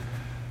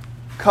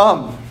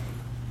Come,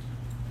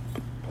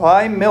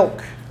 buy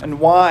milk and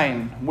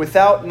wine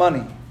without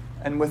money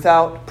and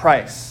without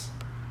price.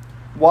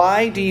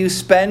 Why do you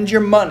spend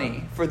your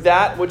money for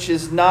that which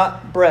is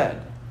not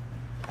bread,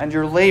 and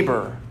your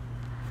labor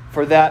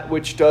for that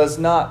which does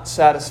not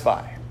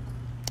satisfy?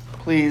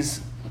 Please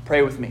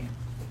pray with me.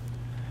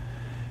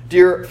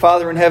 Dear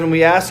Father in heaven,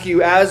 we ask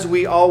you, as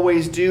we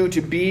always do,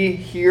 to be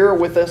here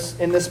with us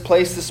in this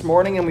place this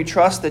morning, and we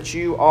trust that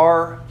you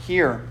are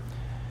here.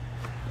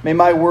 May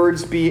my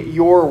words be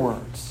your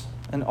words,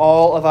 and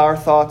all of our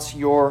thoughts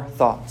your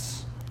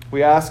thoughts.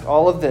 We ask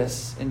all of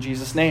this in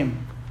Jesus'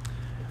 name.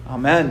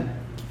 Amen.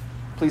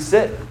 Please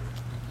sit.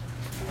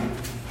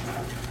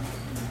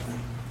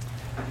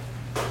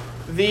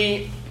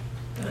 The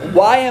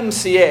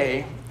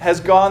YMCA has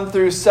gone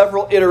through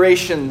several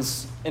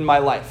iterations in my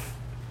life.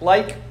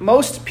 Like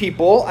most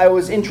people, I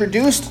was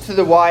introduced to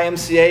the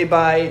YMCA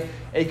by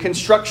a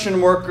construction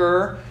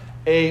worker,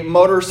 a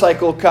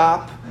motorcycle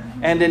cop,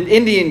 and an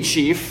Indian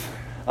chief,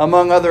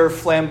 among other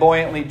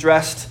flamboyantly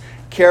dressed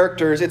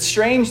characters. It's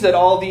strange that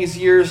all these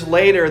years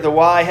later, the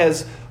Y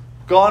has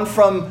gone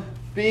from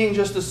being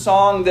just a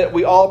song that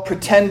we all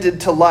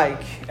pretended to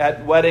like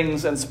at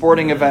weddings and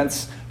sporting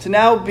events to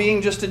now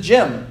being just a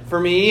gym for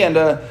me and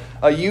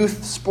a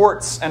youth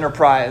sports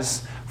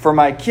enterprise for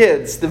my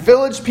kids. The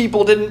village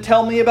people didn't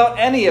tell me about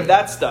any of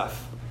that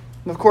stuff.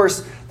 And of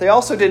course, they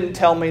also didn't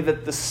tell me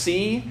that the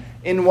C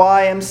in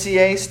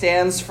YMCA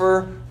stands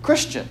for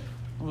Christian.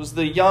 It was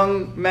the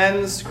Young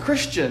Men's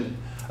Christian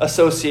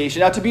Association.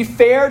 Now, to be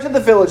fair to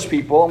the village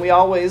people, and we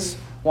always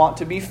want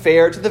to be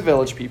fair to the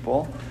village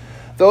people,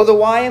 though the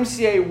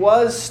YMCA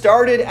was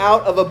started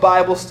out of a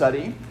Bible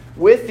study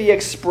with the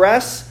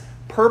express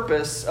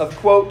purpose of,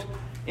 quote,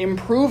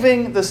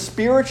 improving the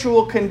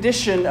spiritual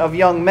condition of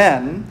young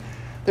men,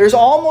 there's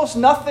almost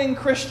nothing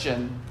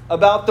Christian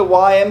about the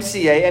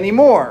YMCA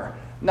anymore.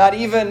 Not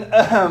even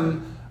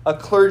a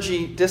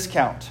clergy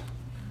discount.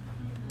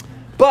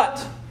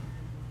 But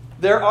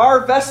there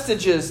are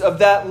vestiges of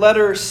that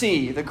letter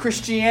C, the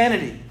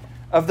Christianity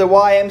of the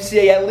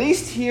YMCA, at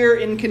least here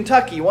in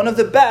Kentucky. One of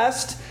the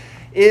best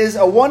is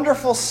a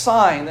wonderful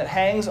sign that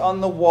hangs on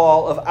the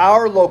wall of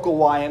our local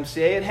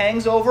YMCA. It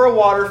hangs over a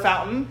water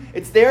fountain.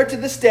 It's there to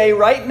this day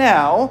right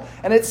now,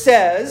 and it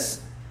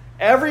says,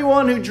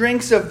 "Everyone who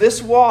drinks of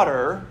this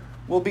water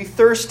will be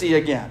thirsty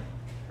again.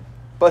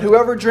 But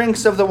whoever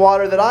drinks of the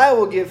water that I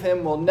will give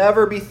him will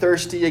never be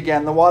thirsty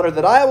again. The water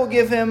that I will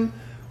give him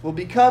will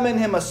become in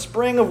him a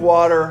spring of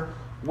water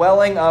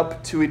welling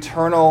up to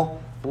eternal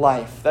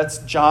life." That's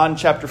John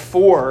chapter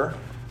 4,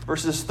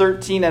 verses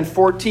 13 and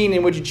 14,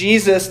 in which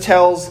Jesus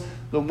tells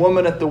the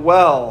woman at the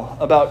well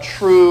about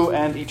true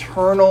and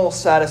eternal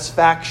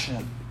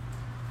satisfaction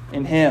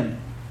in him.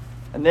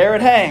 And there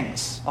it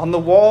hangs on the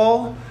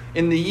wall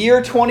in the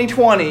year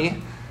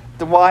 2020,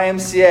 the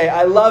YMCA.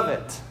 I love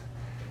it.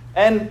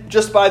 And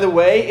just by the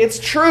way, it's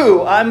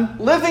true. I'm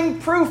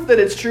living proof that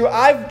it's true.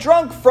 I've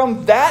drunk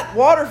from that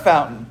water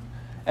fountain.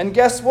 And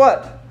guess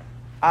what?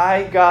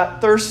 I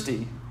got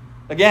thirsty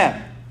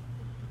again.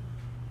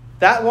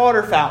 That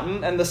water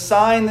fountain and the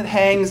sign that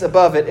hangs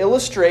above it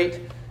illustrate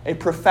a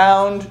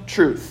profound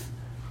truth.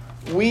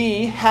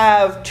 We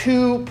have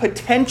two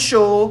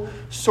potential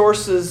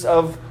sources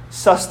of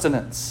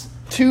sustenance,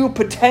 two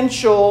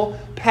potential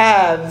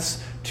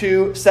paths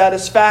to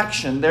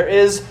satisfaction. There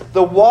is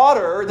the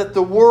water that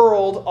the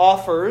world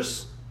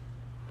offers,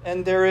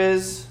 and there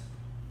is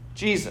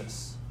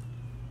Jesus.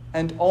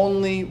 And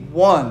only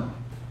one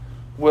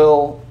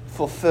will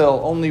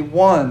fulfill, only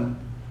one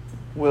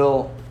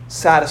will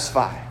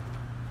satisfy.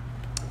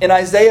 In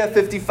Isaiah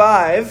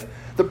 55,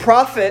 the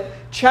prophet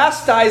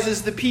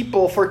chastises the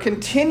people for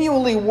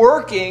continually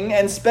working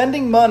and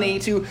spending money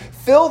to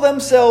fill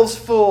themselves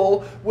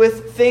full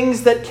with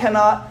things that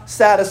cannot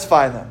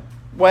satisfy them,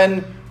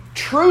 when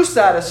true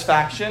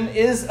satisfaction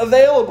is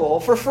available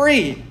for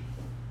free.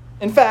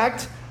 In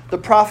fact, the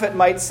prophet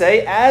might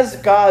say, as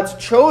God's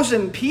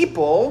chosen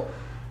people,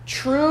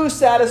 true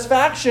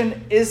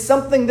satisfaction is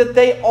something that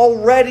they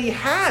already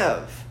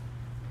have.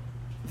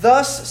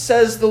 Thus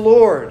says the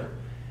Lord,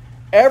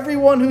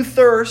 "Everyone who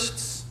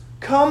thirsts,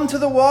 come to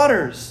the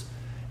waters.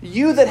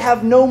 You that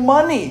have no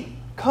money,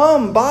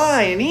 come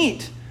buy and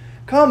eat.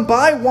 Come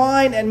buy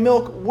wine and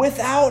milk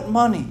without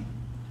money,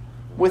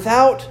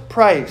 without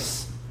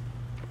price."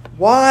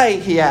 Why,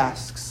 he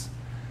asks,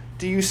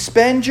 do you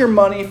spend your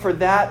money for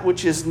that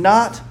which is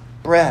not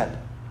bread,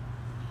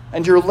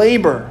 and your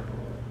labor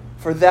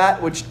for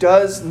that which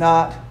does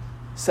not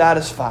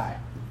satisfy?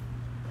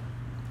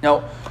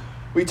 Now,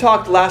 we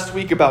talked last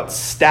week about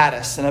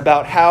status and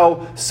about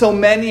how so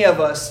many of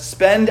us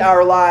spend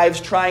our lives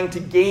trying to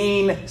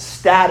gain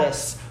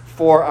status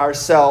for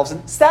ourselves.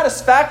 And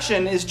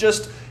satisfaction is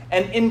just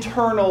an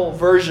internal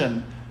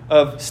version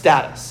of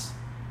status.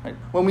 Right?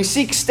 When we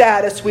seek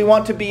status, we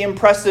want to be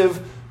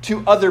impressive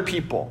to other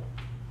people.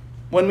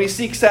 When we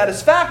seek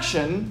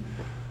satisfaction,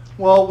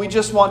 well, we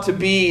just want to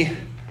be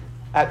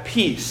at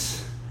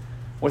peace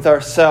with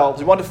ourselves.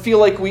 We want to feel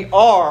like we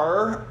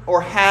are or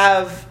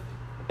have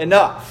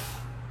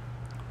enough.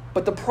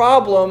 But the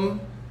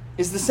problem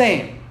is the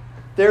same.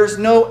 There's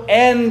no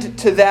end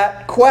to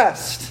that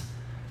quest.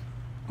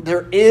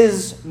 There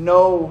is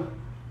no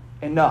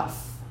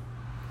enough.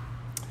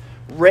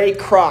 Ray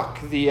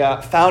Kroc,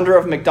 the founder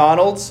of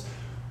McDonald's,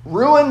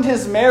 ruined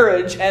his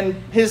marriage and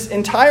his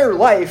entire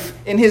life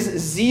in his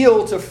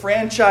zeal to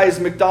franchise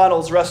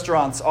McDonald's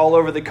restaurants all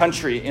over the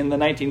country in the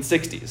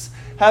 1960s.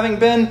 Having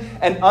been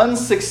an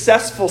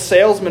unsuccessful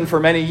salesman for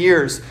many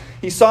years,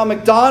 he saw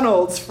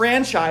McDonald's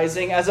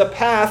franchising as a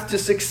path to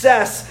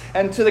success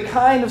and to the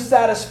kind of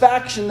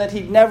satisfaction that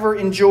he'd never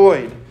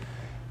enjoyed.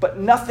 But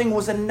nothing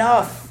was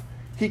enough.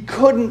 He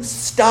couldn't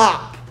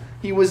stop.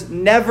 He was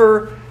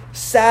never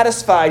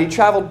satisfied. He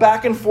traveled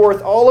back and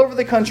forth all over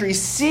the country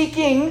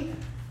seeking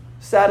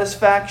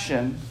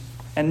satisfaction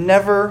and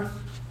never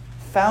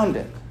found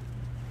it.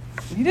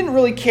 He didn't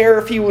really care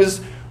if he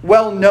was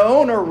well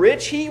known or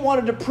rich. He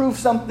wanted to prove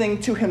something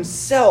to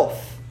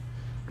himself.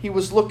 He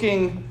was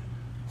looking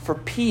for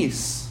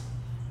peace,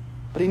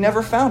 but he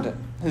never found it.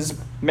 His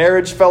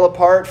marriage fell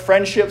apart,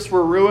 friendships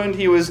were ruined,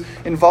 he was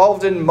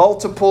involved in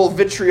multiple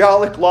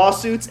vitriolic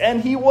lawsuits,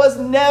 and he was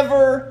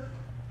never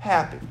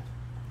happy.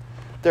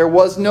 There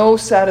was no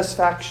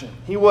satisfaction.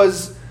 He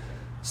was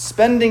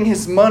spending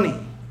his money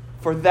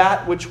for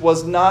that which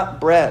was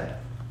not bread,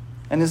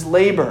 and his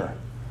labor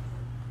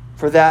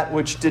for that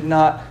which did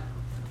not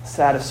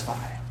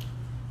satisfy.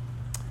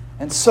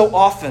 And so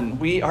often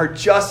we are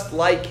just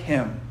like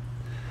him.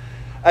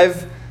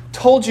 I've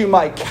told you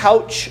my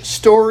couch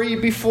story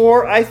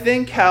before, I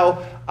think,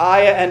 how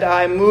Aya and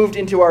I moved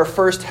into our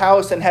first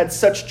house and had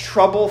such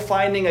trouble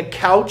finding a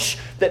couch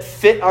that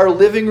fit our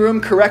living room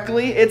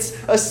correctly. It's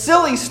a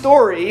silly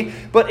story,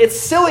 but its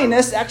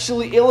silliness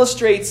actually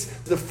illustrates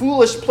the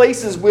foolish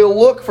places we'll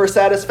look for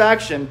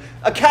satisfaction.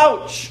 A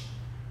couch!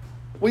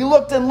 We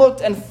looked,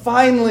 and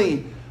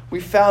finally we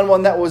found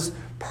one that was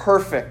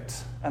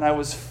perfect, and I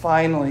was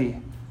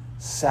finally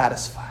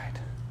satisfied.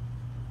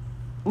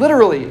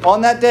 Literally,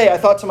 on that day, I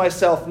thought to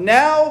myself,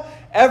 now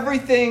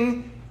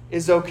everything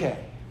is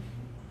okay.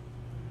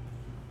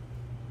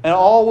 And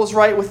all was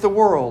right with the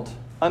world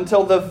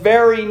until the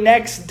very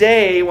next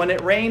day when it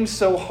rained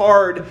so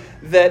hard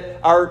that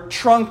our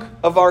trunk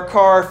of our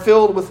car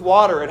filled with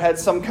water. It had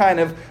some kind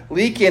of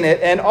leak in it.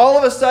 And all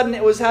of a sudden,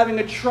 it was having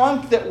a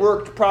trunk that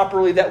worked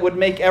properly that would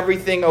make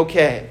everything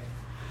okay.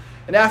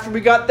 And after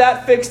we got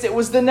that fixed, it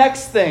was the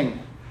next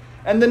thing.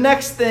 And the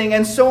next thing,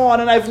 and so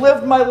on. And I've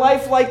lived my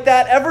life like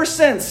that ever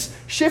since,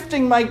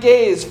 shifting my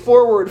gaze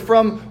forward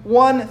from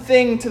one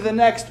thing to the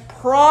next,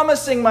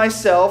 promising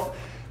myself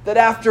that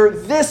after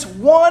this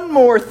one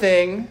more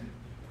thing,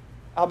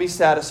 I'll be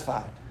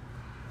satisfied.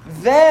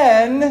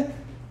 Then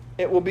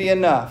it will be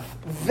enough.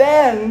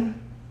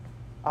 Then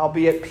I'll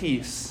be at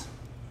peace.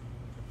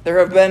 There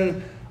have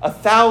been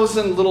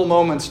 1,000 little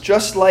moments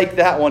just like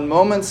that one,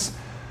 moments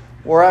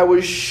where I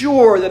was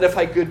sure that if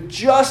I could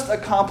just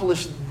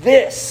accomplish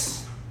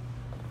this,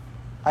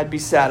 I'd be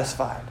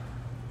satisfied.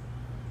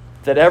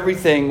 That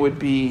everything would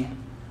be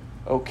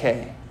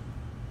okay.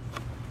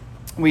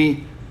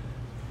 We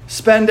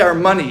spend our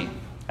money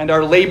and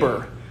our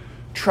labor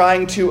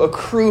trying to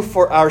accrue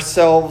for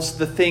ourselves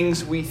the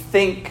things we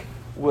think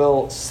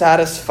will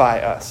satisfy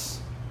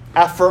us.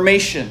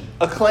 Affirmation,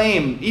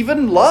 acclaim,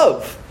 even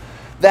love.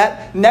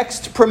 That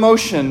next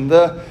promotion,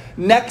 the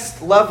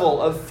next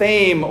level of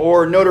fame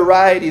or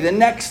notoriety, the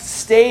next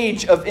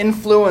stage of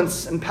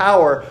influence and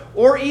power,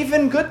 or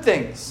even good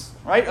things,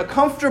 right? A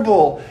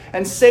comfortable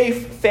and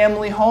safe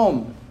family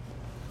home,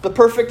 the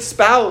perfect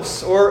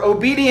spouse or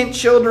obedient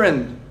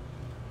children.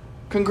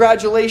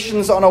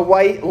 Congratulations on a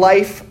white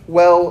life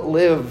well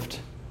lived.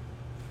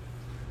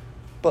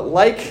 But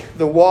like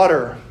the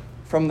water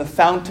from the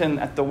fountain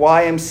at the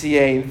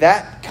YMCA,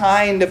 that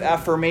kind of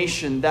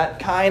affirmation, that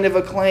kind of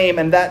acclaim,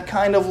 and that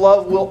kind of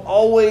love will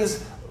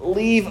always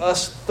leave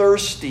us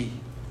thirsty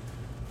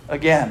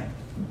again.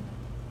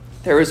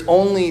 There is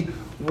only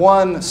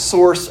one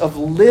source of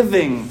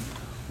living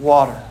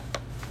water,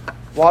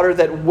 water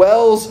that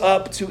wells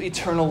up to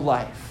eternal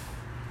life.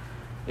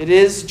 It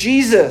is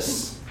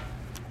Jesus.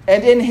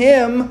 And in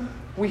Him,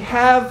 we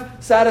have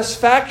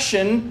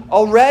satisfaction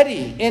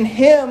already. In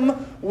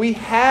Him, we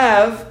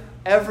have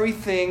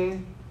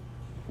everything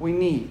we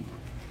need.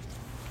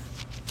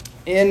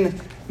 In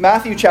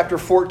Matthew chapter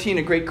 14,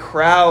 a great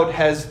crowd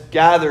has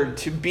gathered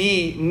to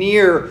be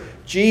near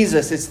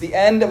Jesus. It's the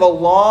end of a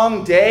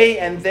long day,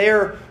 and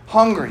they're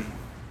hungry.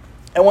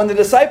 And when the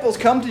disciples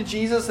come to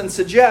Jesus and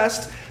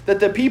suggest that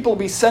the people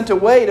be sent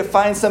away to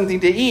find something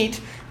to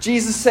eat,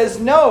 Jesus says,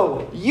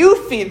 "No,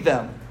 you feed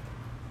them."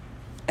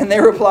 And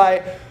they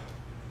reply,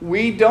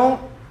 "We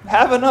don't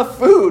have enough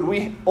food.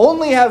 We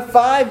only have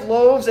 5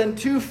 loaves and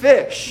 2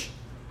 fish."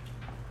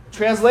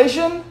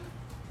 Translation?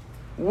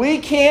 We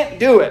can't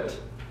do it.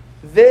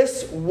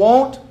 This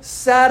won't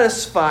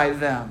satisfy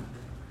them.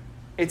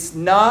 It's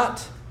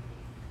not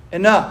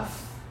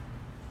enough.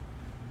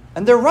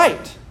 And they're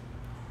right.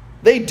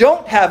 They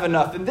don't have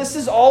enough. And this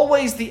is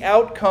always the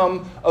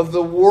outcome of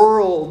the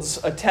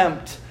world's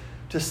attempt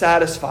to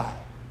satisfy.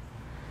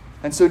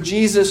 And so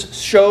Jesus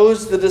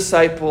shows the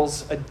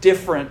disciples a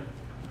different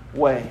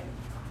way.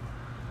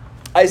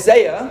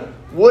 Isaiah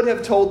would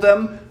have told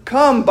them,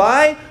 "Come,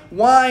 buy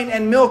wine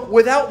and milk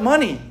without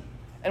money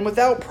and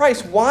without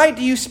price. Why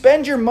do you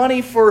spend your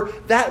money for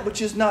that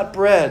which is not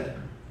bread,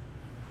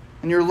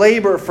 and your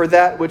labor for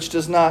that which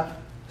does not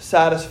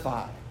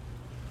satisfy?"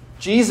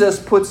 Jesus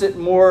puts it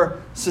more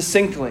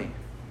succinctly.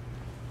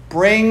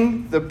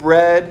 Bring the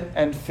bread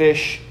and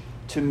fish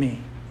to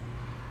me.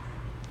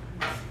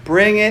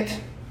 Bring it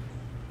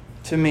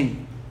to me.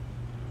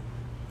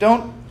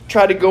 Don't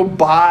try to go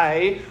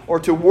buy or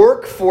to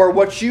work for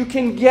what you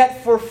can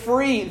get for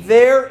free.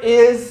 There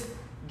is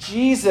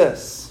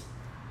Jesus.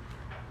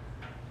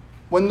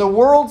 When the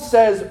world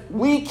says,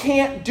 "We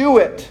can't do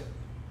it,"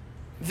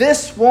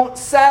 "This won't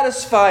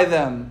satisfy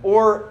them,"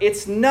 or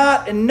 "It's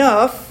not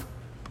enough,"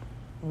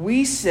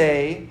 we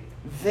say,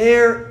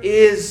 there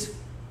is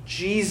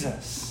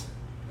Jesus.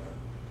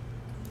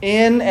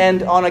 In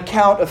and on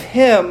account of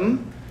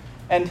Him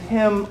and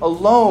Him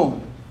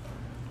alone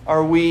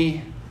are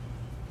we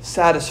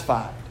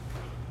satisfied.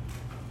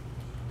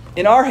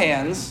 In our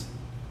hands,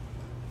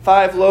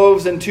 5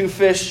 loaves and 2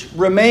 fish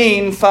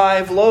remain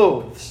 5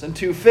 loaves and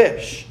 2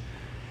 fish.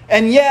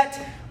 And yet,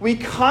 we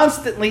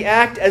constantly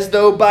act as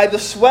though by the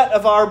sweat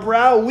of our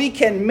brow we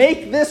can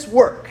make this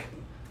work.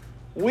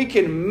 We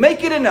can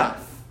make it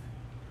enough.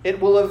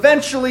 It will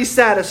eventually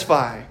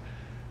satisfy.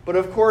 But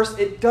of course,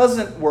 it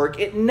doesn't work.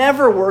 It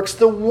never works.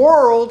 The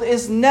world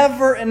is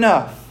never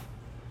enough.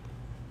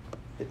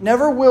 It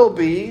never will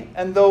be,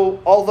 and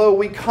although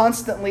we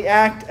constantly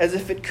act as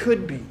if it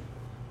could be,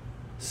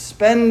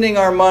 spending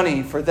our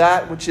money for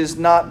that which is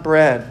not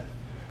bread,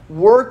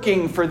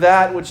 working for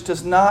that which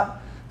does not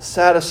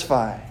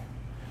satisfy.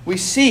 We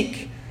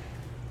seek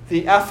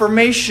the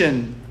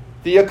affirmation,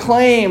 the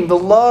acclaim, the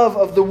love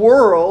of the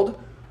world,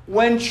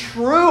 when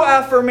true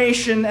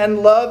affirmation and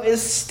love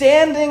is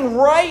standing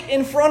right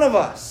in front of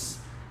us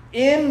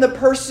in the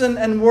person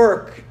and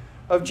work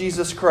of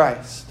Jesus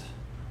Christ.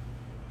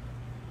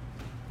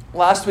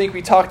 Last week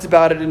we talked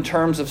about it in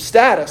terms of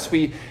status.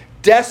 We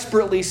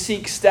desperately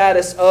seek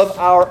status of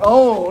our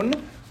own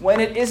when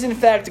it is in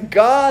fact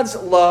God's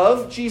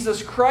love,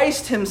 Jesus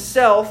Christ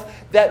Himself,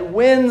 that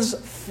wins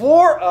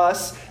for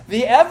us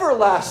the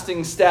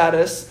everlasting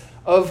status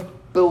of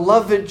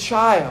beloved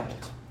child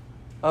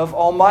of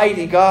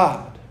Almighty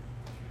God.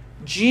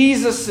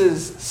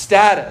 Jesus'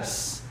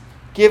 status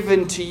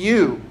given to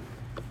you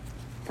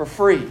for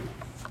free.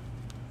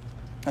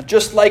 Now,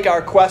 just like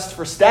our quest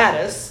for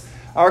status,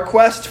 our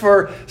quest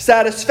for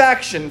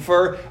satisfaction,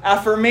 for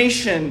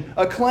affirmation,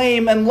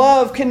 acclaim, and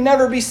love can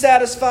never be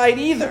satisfied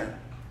either.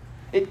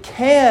 It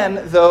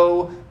can,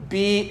 though,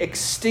 be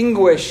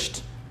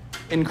extinguished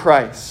in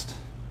Christ.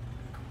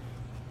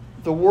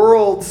 The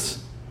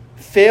world's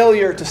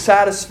failure to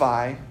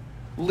satisfy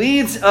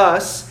leads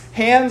us,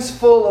 hands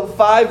full of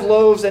 5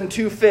 loaves and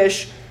 2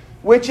 fish,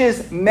 which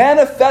is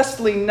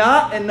manifestly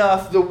not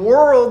enough. The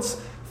world's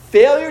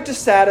failure to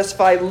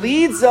satisfy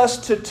leads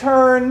us to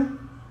turn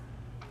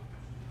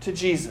to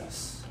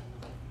Jesus.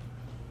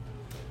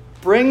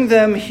 Bring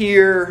them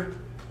here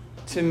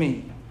to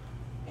me,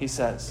 He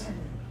says.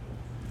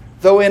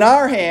 Though in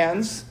our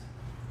hands,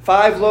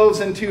 5 loaves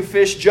and 2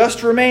 fish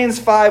just remains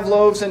 5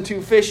 loaves and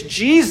 2 fish,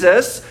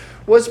 Jesus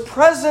was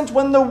present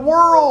when the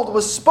world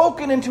was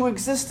spoken into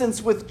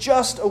existence with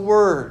just a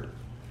word.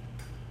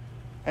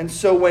 And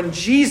so when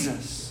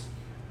Jesus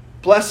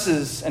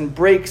blesses and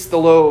breaks the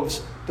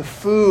loaves, the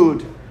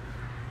food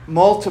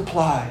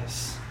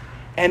multiplies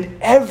and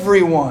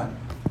everyone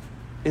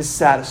is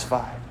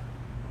satisfied.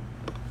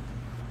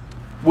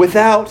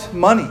 Without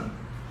money,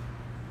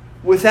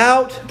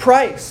 without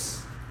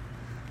price,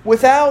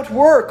 without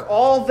work,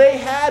 all they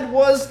had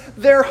was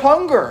their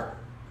hunger.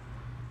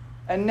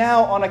 And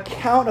now, on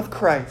account of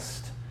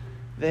Christ,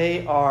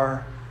 they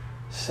are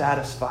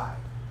satisfied.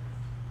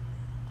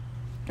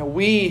 Now,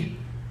 we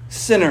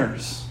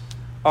sinners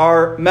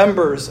are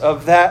members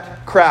of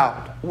that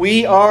crowd.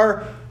 We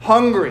are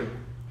hungry.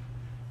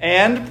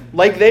 And,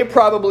 like they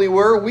probably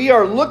were, we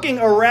are looking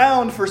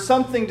around for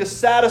something to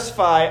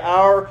satisfy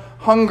our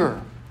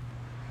hunger.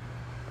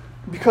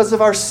 Because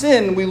of our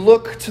sin, we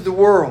look to the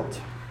world.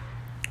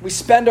 We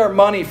spend our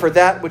money for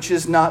that which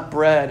is not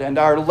bread, and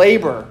our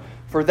labor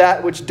for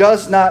that which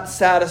does not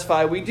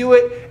satisfy. We do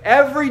it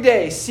every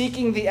day,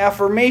 seeking the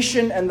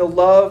affirmation and the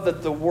love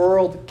that the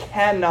world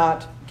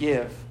cannot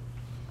give.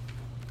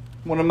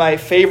 One of my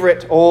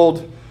favorite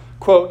old,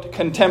 quote,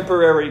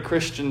 contemporary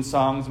Christian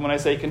songs, when I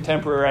say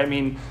contemporary, I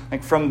mean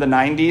like from the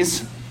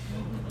 90s,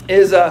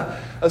 is a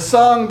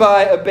song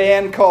by a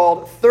band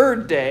called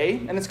Third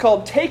Day, and it's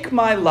called Take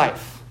My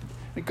Life.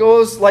 It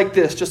goes like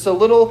this, just a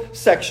little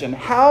section.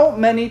 How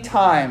many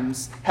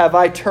times have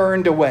I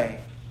turned away?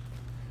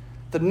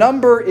 The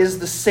number is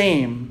the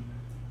same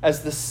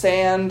as the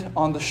sand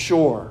on the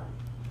shore.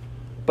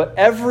 But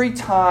every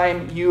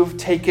time you've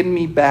taken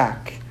me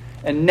back,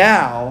 and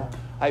now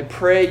I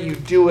pray you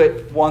do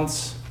it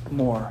once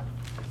more.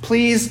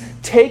 Please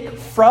take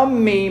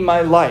from me my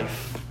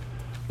life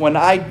when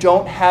I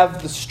don't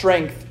have the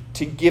strength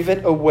to give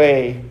it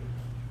away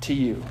to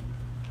you.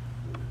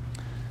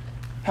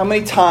 How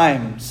many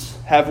times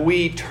have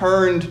we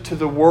turned to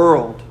the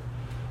world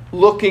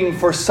looking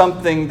for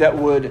something that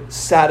would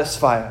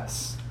satisfy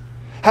us?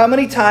 How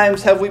many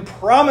times have we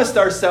promised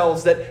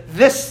ourselves that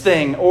this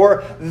thing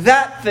or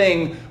that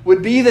thing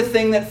would be the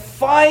thing that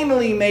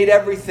finally made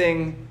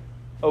everything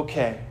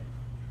okay?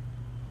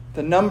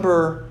 The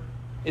number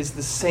is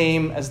the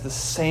same as the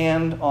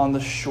sand on the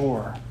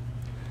shore.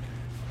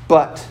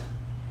 But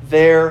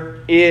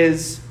there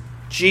is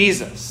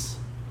Jesus,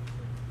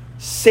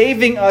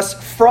 saving us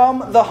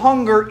from the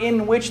hunger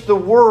in which the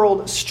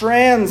world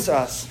strands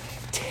us,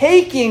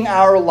 taking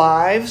our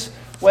lives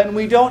when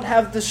we don't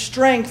have the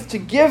strength to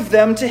give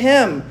them to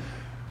Him.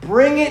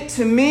 Bring it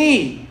to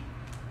me,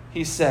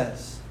 He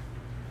says.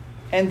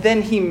 And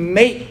then He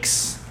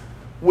makes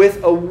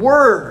with a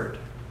word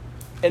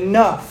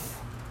enough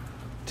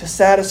to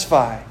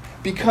satisfy,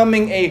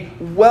 becoming a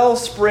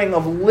wellspring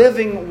of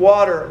living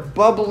water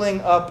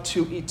bubbling up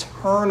to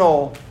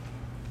eternal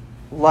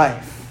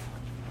life.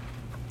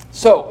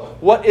 So,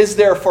 what is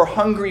there for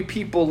hungry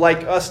people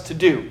like us to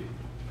do?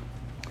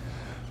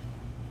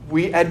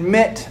 We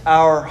admit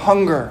our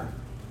hunger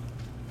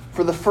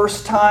for the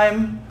first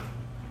time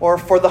or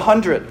for the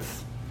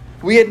 100th.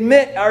 We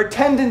admit our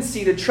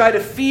tendency to try to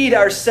feed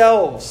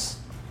ourselves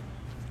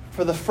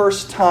for the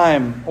first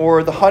time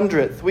or the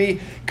 100th. We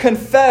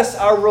confess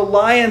our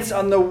reliance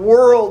on the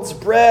world's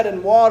bread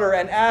and water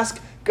and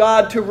ask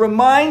God to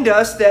remind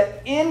us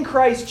that in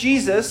Christ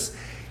Jesus,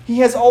 He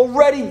has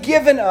already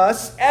given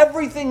us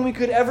everything we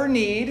could ever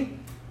need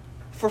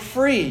for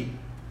free.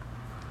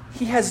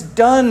 He has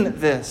done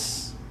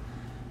this.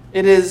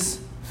 It is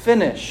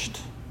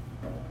finished.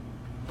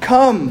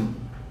 Come,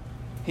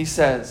 He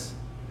says,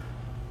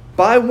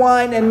 buy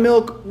wine and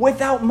milk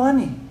without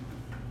money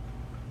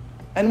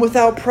and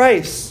without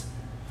price.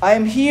 I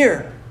am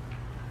here.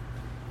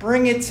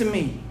 Bring it to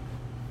me.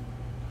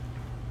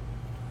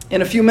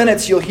 In a few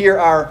minutes, you'll hear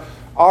our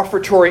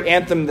offertory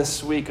anthem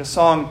this week, a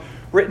song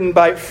written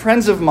by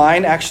friends of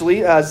mine,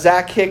 actually,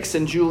 Zach Hicks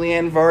and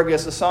Julianne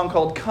Vargas, a song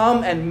called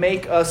Come and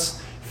Make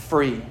Us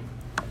Free.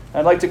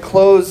 I'd like to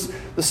close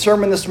the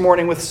sermon this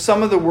morning with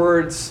some of the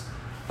words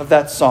of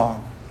that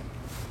song.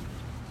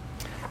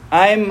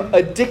 I'm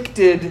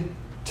addicted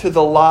to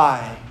the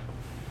lie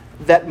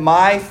that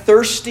my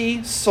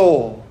thirsty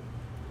soul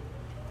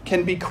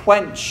can be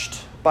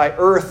quenched by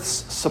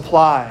earth's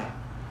supply,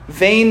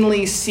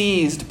 vainly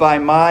seized by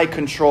my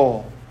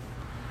control.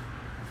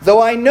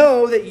 Though I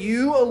know that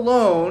you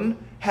alone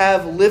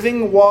have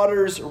living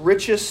water's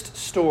richest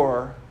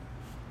store,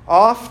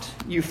 oft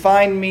you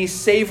find me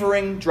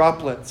savoring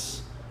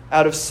droplets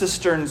out of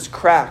cisterns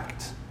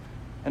cracked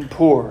and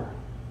poor.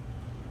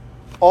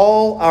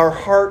 All our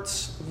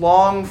hearts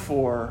long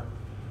for,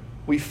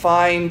 we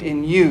find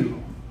in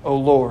you, O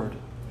Lord.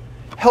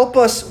 Help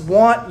us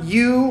want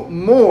you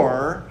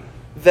more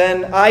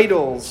than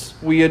idols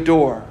we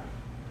adore.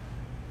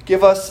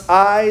 Give us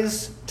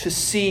eyes to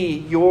see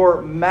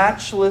your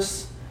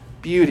matchless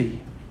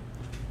beauty.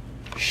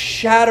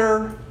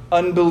 Shatter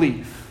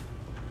unbelief.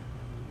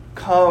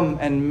 Come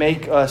and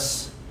make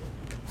us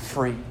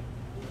free.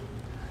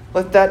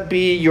 Let that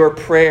be your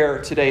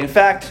prayer today. In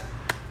fact,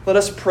 let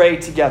us pray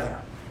together.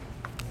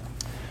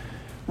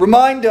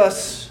 Remind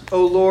us,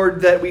 O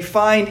Lord, that we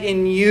find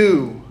in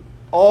you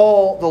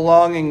all the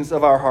longings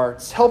of our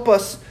hearts. Help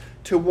us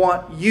to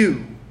want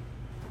you,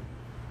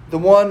 the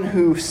one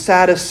who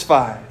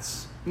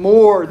satisfies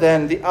more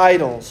than the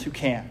idols who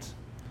can't.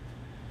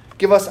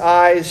 Give us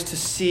eyes to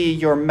see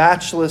your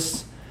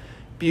matchless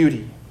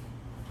beauty.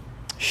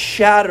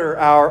 Shatter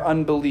our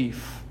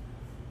unbelief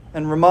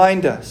and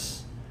remind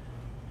us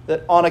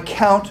that on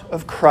account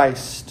of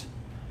Christ,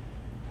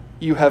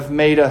 you have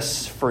made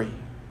us free.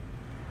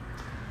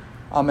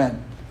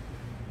 Amen.